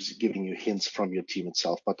somebody giving you hints from your team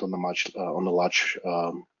itself, but on a much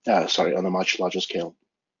larger scale.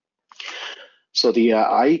 So the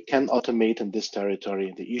AI can automate in this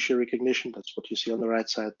territory the issue recognition. That's what you see on the right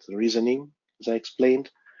side. The reasoning, as I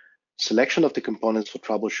explained. Selection of the components for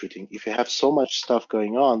troubleshooting. If you have so much stuff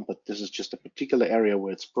going on, but this is just a particular area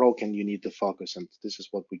where it's broken, you need to focus. And this is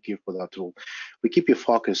what we give with our tool. We keep you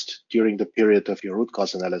focused during the period of your root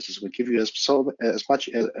cause analysis. We give you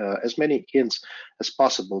as many hints as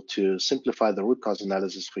possible to simplify the root cause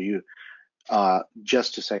analysis for you,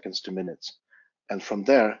 just 2 seconds to minutes. And from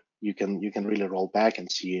there, you can really roll back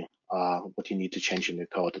and see what you need to change in your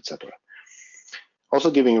code, etc. Also,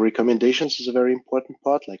 giving recommendations is a very important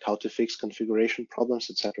part, like how to fix configuration problems,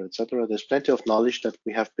 etc., etc. There's plenty of knowledge that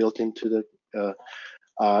we have built into a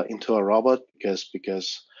robot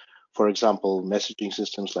because, for example, messaging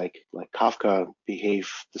systems like Kafka behave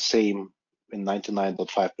the same in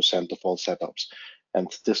 99.5% of all setups, and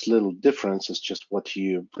this little difference is just what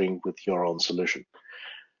you bring with your own solution.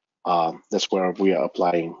 That's where we are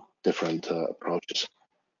applying different approaches.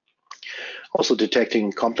 Also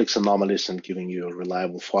detecting complex anomalies and giving you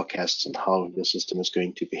reliable forecasts on how your system is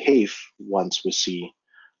going to behave once we see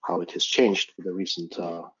how it has changed with the recent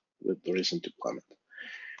deployment.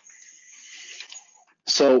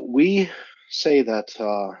 So we say that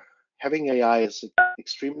having AI is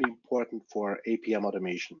extremely important for APM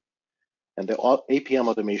automation. And the APM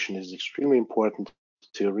automation is extremely important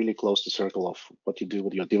to really close the circle of what you do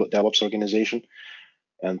with your DevOps organization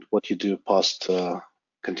and what you do post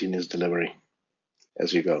continuous delivery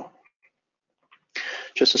as you go.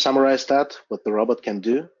 Just to summarize that, what the robot can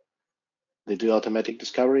do, they do automatic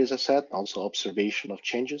discovery, as I said, also observation of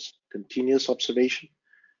changes, continuous observation,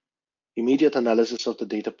 immediate analysis of the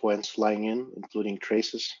data points flying in, including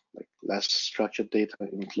traces, like less structured data,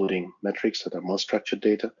 including metrics that are more structured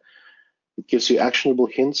data. It gives you actionable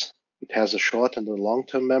hints. It has a short and a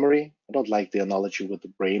long-term memory. I don't like the analogy with the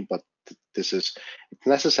brain, but it's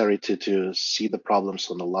necessary to see the problems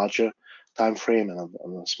on a larger time frame and on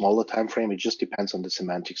a smaller time frame. It just depends on the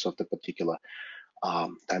semantics of the particular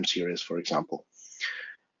time series, for example.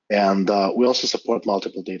 And we also support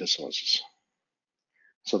multiple data sources.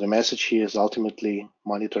 So the message here is ultimately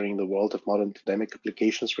monitoring the world of modern academic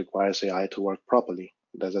applications requires AI to work properly.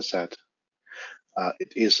 And as I said,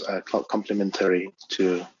 it is complementary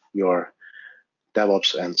to your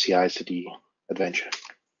DevOps and CI/CD adventure.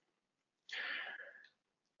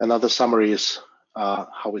 Another summary is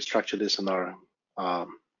how we structure this in our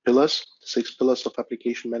pillars, 6 pillars of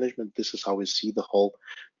application management. This is how we see the whole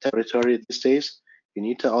territory these days. You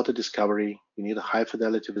need the auto discovery, you need a high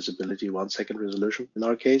fidelity visibility, 1-second resolution in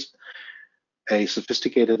our case, a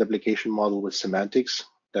sophisticated application model with semantics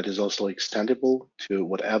that is also extendable to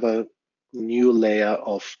whatever new layer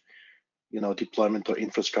of deployment or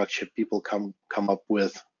infrastructure people come up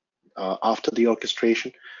with after the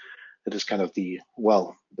orchestration. That is kind of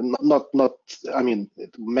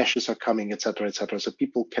meshes are coming, etc., etc. So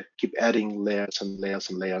people can keep adding layers and layers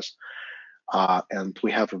and layers, and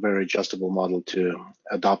we have a very adjustable model to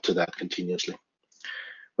adapt to that continuously.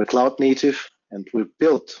 We're cloud native, and we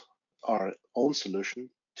built our own solution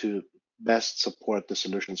to best support the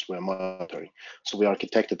solutions we're monitoring. So we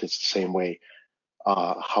architected it the same way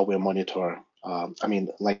how we monitor,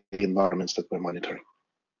 like the environments that we're monitoring.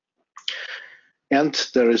 And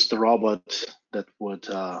there is the robot that would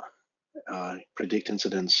predict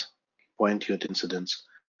incidents, point you at incidents,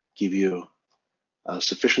 give you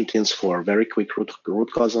sufficient hints for very quick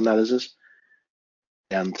root cause analysis,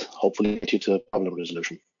 and hopefully get you to problem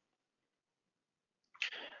resolution.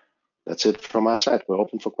 That's it from our side. We're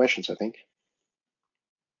open for questions, I think.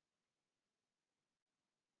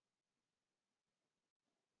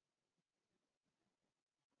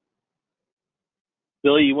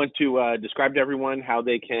 Billy, you want to describe to everyone how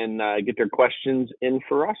they can get their questions in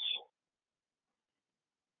for us?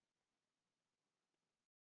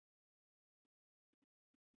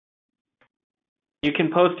 You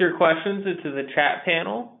can post your questions into the chat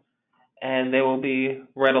panel, and they will be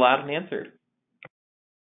read aloud and answered.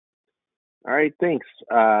 All right, thanks.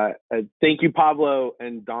 Thank you, Pablo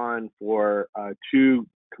and Don, for 2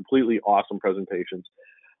 completely awesome presentations.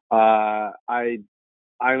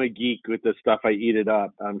 I'm a geek with this stuff. I eat it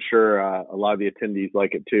up. I'm sure a lot of the attendees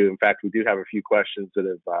like it too. In fact, we do have a few questions that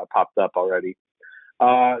have popped up already.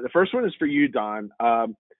 The first one is for you, Don.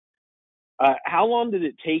 How long did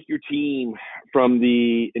it take your team from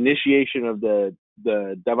the initiation of the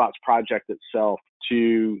DevOps project itself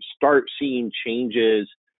to start seeing changes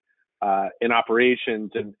in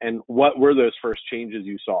operations, and what were those first changes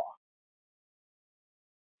you saw?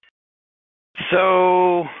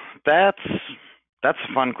 So that's a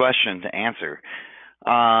fun question to answer.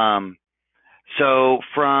 So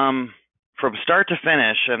from start to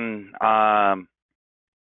finish, and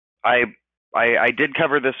I did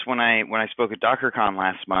cover this when I spoke at DockerCon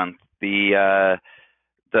last month. The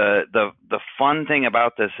the fun thing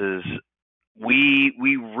about this is we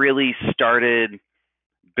really started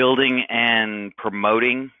building and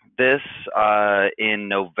promoting this in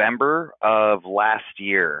November of last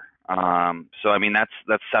year. So I mean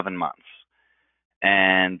that's 7 months,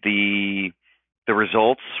 and the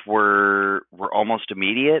results were almost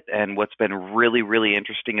immediate. And what's been really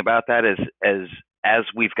interesting about that is as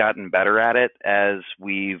we've gotten better at it, as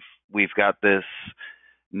we've got this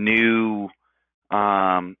new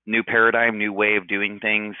paradigm, new way of doing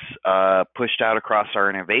things pushed out across our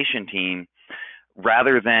innovation team,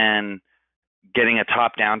 rather than getting a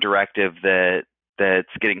top-down directive that's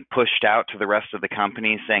getting pushed out to the rest of the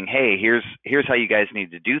company saying, hey, here's how you guys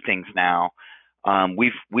need to do things now.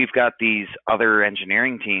 We've got these other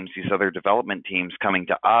engineering teams, these other development teams coming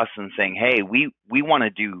to us and saying, hey, we want to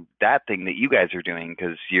do that thing that you guys are doing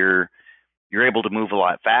because you're able to move a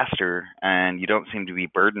lot faster and you don't seem to be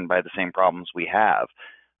burdened by the same problems we have.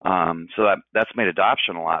 So that's made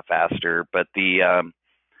adoption a lot faster. But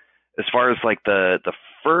as far as like the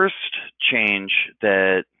first change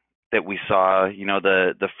that we saw,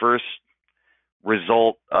 the first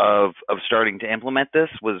result of starting to implement this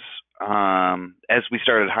was as we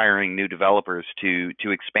started hiring new developers to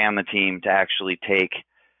expand the team to actually take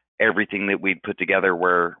everything that we'd put together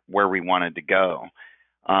where we wanted to go.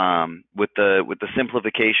 With the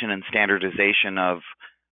simplification and standardization of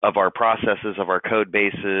our processes, of our code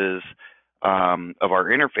bases, of our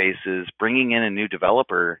interfaces, bringing in a new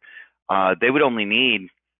developer, they would only need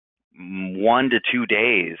 1 to 2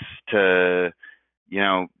 days to,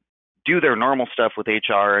 do their normal stuff with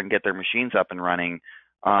HR and get their machines up and running,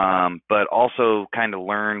 but also kind of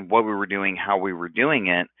learn what we were doing, how we were doing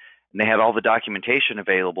it. And they had all the documentation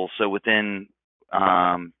available. So within,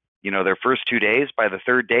 their first 2 days, by the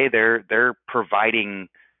third day, they're providing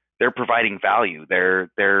value.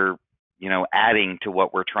 They're adding to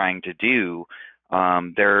what we're trying to do.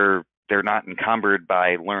 They're not encumbered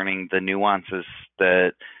by learning the nuances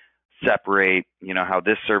that separate, how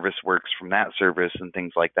this service works from that service and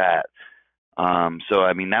things like that. So,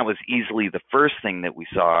 I mean, that was easily the first thing that we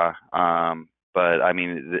saw. But I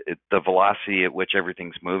mean, the velocity at which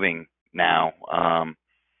everything's moving now,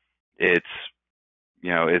 it's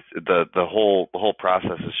the whole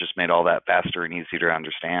process has just made all that faster and easier to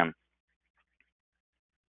understand.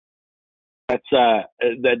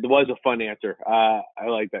 That was a fun answer. I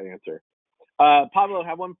like that answer. Pablo, I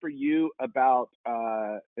have one for you about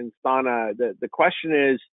Instana. The question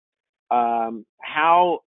is,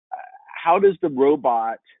 how does the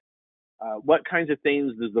robot, what kinds of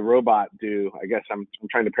things does the robot do? I guess I'm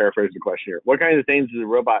trying to paraphrase the question here. What kinds of things does the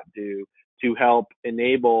robot do to help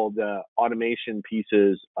enable the automation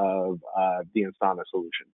pieces of the Instana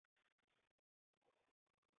solution?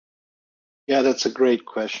 Yeah, that's a great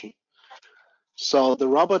question. So the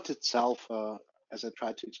robot itself, as I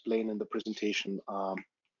tried to explain in the presentation,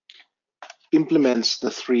 implements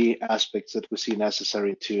the 3 aspects that we see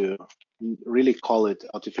necessary to really call it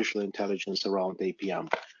artificial intelligence around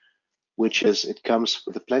APM, which is it comes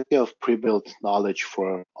with plenty of pre-built knowledge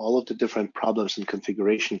for all of the different problems and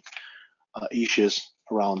configuration issues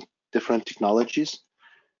around different technologies.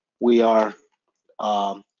 We are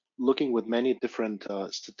looking with many different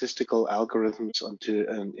statistical algorithms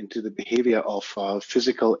into the behavior of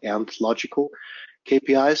physical and logical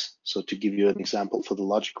KPIs. So to give you an example for the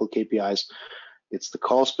logical KPIs, it's the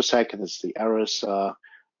calls per second, it's the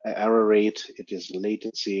error rate, it is the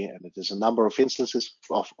latency, and it is a number of instances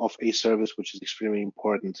of a service, which is extremely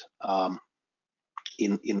important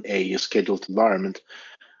in a scheduled environment.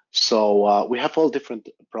 So we have all different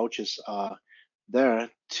approaches there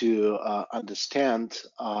to understand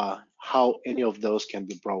how any of those can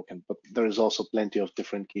be broken. But there is also plenty of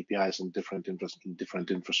different KPIs and different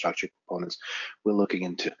infrastructure components we're looking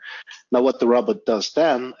into. Now, what the robot does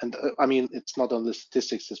then, and I mean, it's not only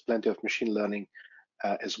statistics, there's plenty of machine learning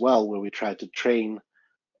as well, where we try to train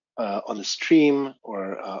on a stream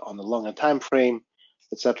or on a longer time frame,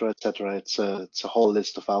 etc., etc. It's a whole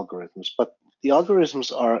list of algorithms. But the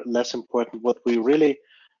algorithms are less important. What we really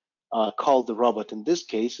call the robot in this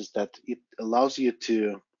case is that it allows you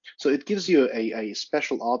to, so it gives you a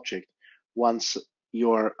special object once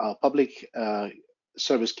your public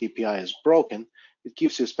service KPI is broken. It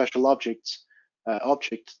gives you a special object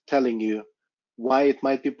telling you why it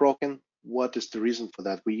might be broken, what is the reason for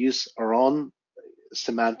that. We use our own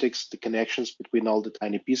semantics, the connections between all the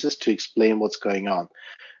tiny pieces to explain what's going on.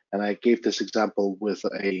 And I gave this example with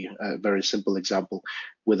a very simple example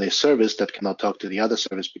with a service that cannot talk to the other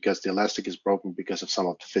service because the elastic is broken because of some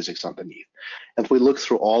of the physics underneath. And we look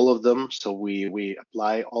through all of them. So we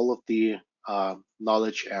apply all of the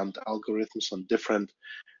knowledge and algorithms on different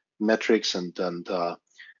metrics and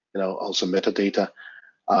also metadata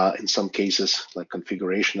in some cases like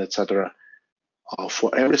configuration, etc.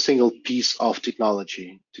 For every single piece of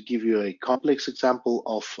technology. To give you a complex example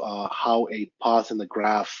of how a path in the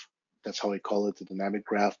graph, that's how I call it, the dynamic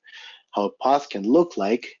graph, how a path can look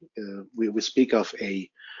like, we speak of a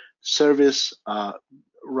service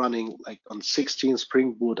running like on 16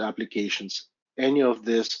 Spring Boot applications. Any of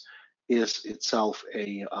this is itself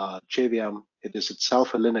a JVM. It is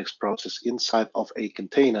itself a Linux process inside of a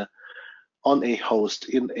container on a host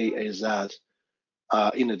in a AZ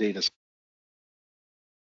in a data.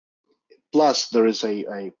 Plus, there is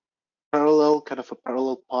a parallel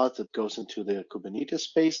path that goes into the Kubernetes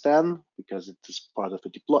space then, because it is part of a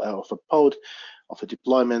pod of a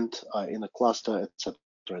deployment in a cluster, etc.,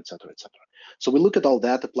 etc., etc. So we look at all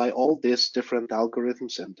that, apply all these different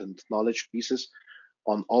algorithms and knowledge pieces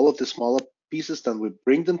on all of the smaller pieces, then we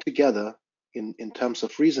bring them together in terms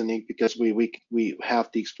of reasoning, because we have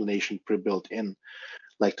the explanation pre-built in,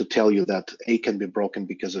 like to tell you that A can be broken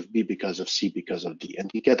because of B, because of C, because of D,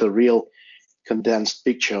 and you get a real condensed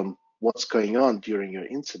picture on what's going on during your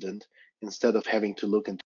incident instead of having to look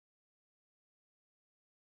into.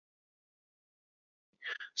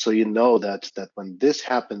 So you know that when this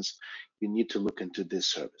happens, you need to look into this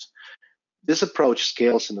service. This approach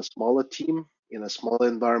scales in a smaller team, in a smaller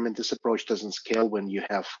environment. This approach doesn't scale when you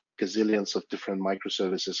have gazillions of different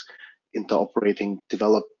microservices interoperating,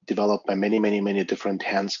 developed by many different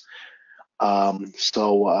hands.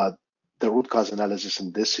 So the root cause analysis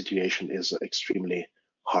in this situation is extremely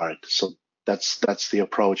hard. So that's the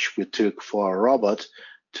approach we took for our robot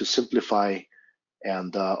to simplify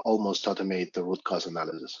and almost automate the root cause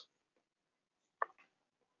analysis.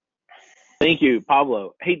 Thank you,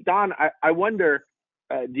 Pavlo. Hey, Don, I wonder,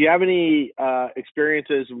 do you have any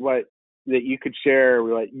experiences that you could share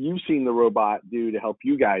what you've seen the robot do to help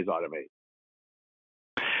you guys automate?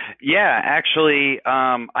 Yeah, actually,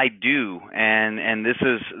 I do, and this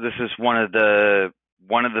is one of the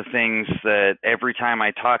things that every time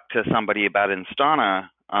I talk to somebody about Instana,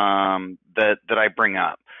 that I bring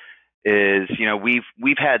up is,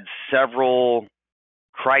 we've had several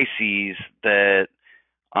crises that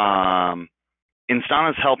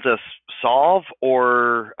Instana's helped us solve,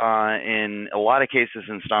 or in a lot of cases,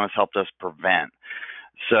 Instana's helped us prevent.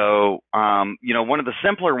 So, one of the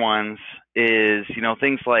simpler ones is,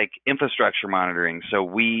 things like infrastructure monitoring. So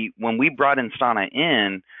when we brought Instana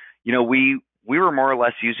in, we were more or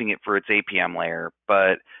less using it for its APM layer,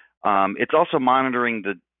 but it's also monitoring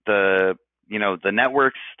the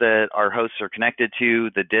networks that our hosts are connected to,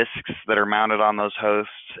 the disks that are mounted on those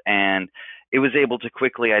hosts, and it was able to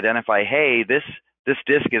quickly identify, hey, this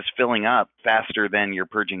disk is filling up faster than you're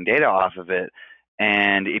purging data off of it,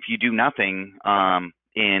 and if you do nothing,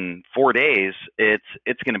 in 4 days,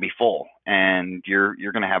 it's going to be full, and you're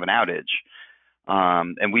going to have an outage.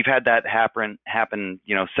 And we've had that happen,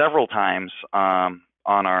 several times on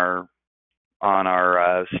our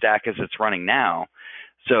stack as it's running now.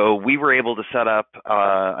 So we were able to set up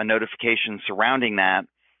a notification surrounding that,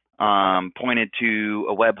 pointed to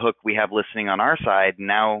a webhook we have listening on our side.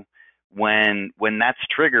 Now, when that's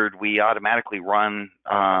triggered, we automatically run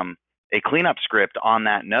a cleanup script on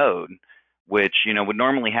that node, which would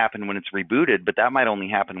normally happen when it's rebooted, but that might only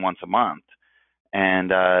happen once a month.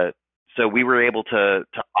 And so we were able to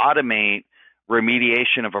automate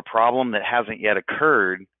remediation of a problem that hasn't yet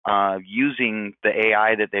occurred using the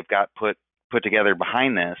AI that they've got put together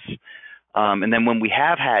behind this. And then when we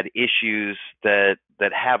have had issues that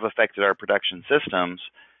have affected our production systems,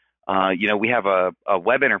 we have a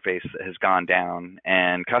web interface that has gone down,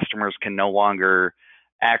 and customers can no longer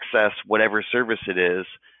access whatever service it is.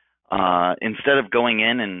 Instead of going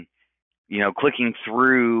in and, clicking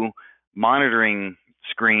through monitoring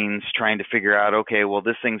screens, trying to figure out, okay, well,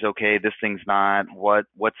 this thing's okay, this thing's not,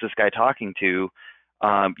 what's this guy talking to?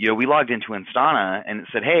 We logged into Instana and it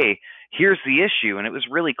said, hey, here's the issue. And it was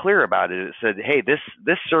really clear about it. It said, hey,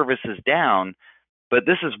 this service is down, but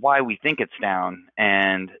this is why we think it's down.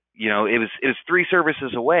 And, it was 3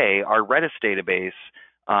 services away. Our Redis database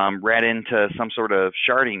ran into some sort of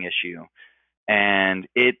sharding issue. And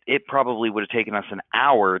it probably would have taken us an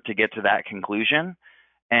hour to get to that conclusion.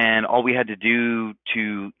 And all we had to do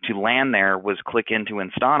to land there was click into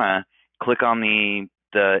Instana, click on the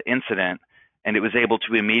incident, and it was able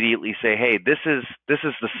to immediately say, hey, this is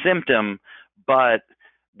the symptom, but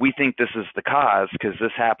we think this is the cause because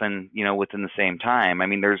this happened, within the same time. I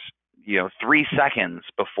mean, there's, 3 seconds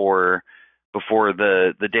before before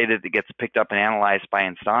the data that gets picked up and analyzed by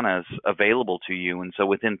Instana is available to you. And so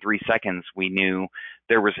within 3 seconds, we knew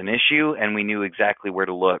there was an issue and we knew exactly where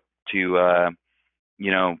to look to,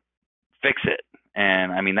 fix it.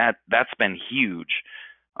 And I mean, that's been huge.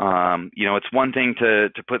 It's one thing to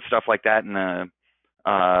put stuff like that in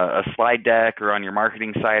a slide deck or on your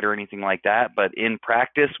marketing site or anything like that, but in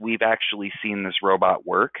practice, we've actually seen this robot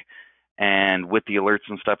work. And with the alerts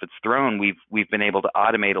and stuff it's thrown, we've been able to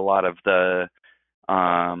automate a lot of the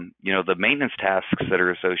the maintenance tasks that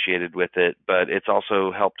are associated with it, but it's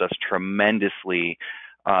also helped us tremendously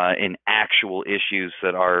in actual issues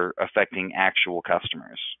that are affecting actual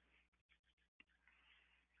customers.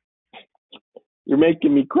 You're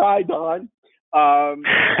making me cry, Don.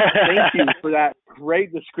 Thank you for that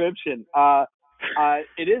great description.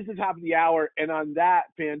 It is the top of the hour, and on that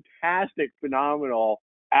fantastic, phenomenal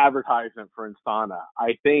advertisement for Instana,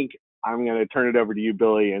 I think I'm going to turn it over to you,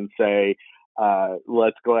 Billy, and say,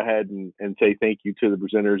 let's go ahead and say thank you to the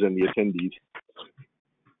presenters and the attendees.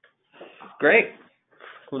 Great.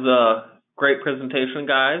 It was a great presentation,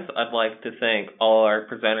 guys. I'd like to thank all our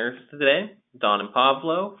presenters today, Don and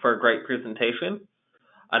Pablo, for a great presentation.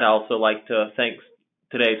 I'd also like to thank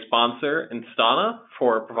today's sponsor, Instana,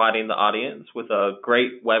 for providing the audience with a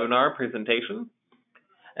great webinar presentation.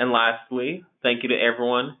 And lastly, thank you to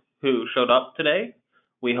everyone who showed up today.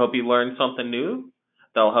 We hope you learned something new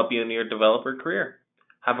that'll help you in your developer career.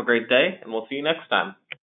 Have a great day, and we'll see you next time.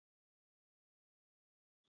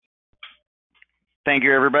 Thank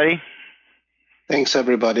you, everybody. Thanks,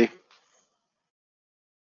 everybody.